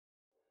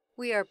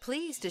We are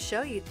pleased to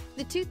show you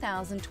the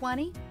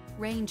 2020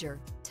 Ranger.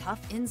 Tough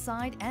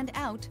inside and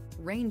out,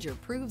 Ranger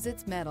proves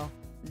its mettle.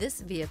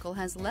 This vehicle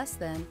has less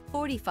than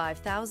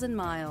 45,000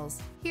 miles.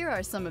 Here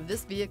are some of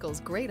this vehicle's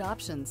great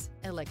options: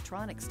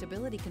 electronic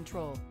stability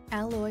control,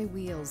 alloy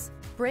wheels,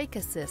 brake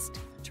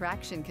assist,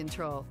 traction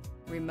control,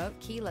 remote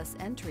keyless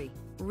entry,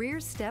 rear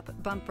step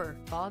bumper,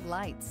 fog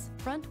lights,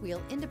 front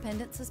wheel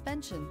independent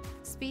suspension,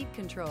 speed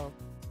control,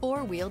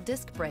 four-wheel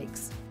disc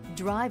brakes.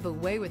 Drive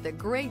away with a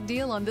great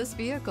deal on this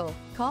vehicle.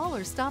 Call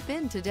or stop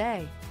in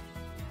today.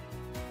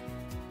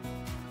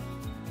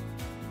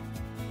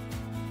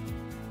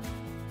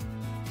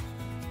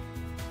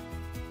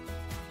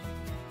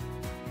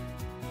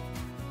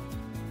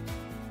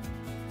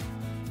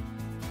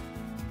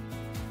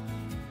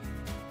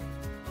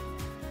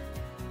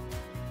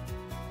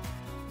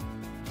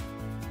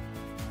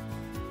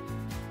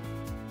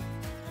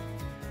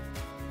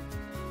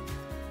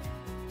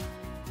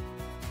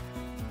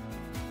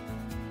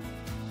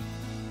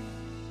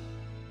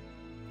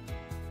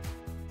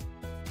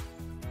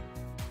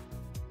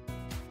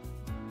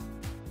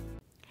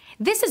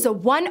 This is a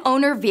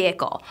one-owner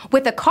vehicle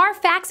with a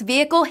Carfax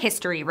Vehicle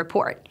History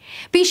Report.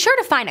 Be sure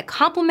to find a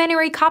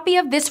complimentary copy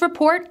of this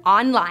report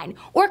online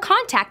or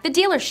contact the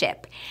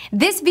dealership.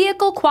 This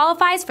vehicle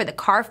qualifies for the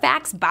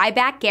Carfax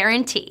Buyback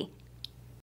Guarantee.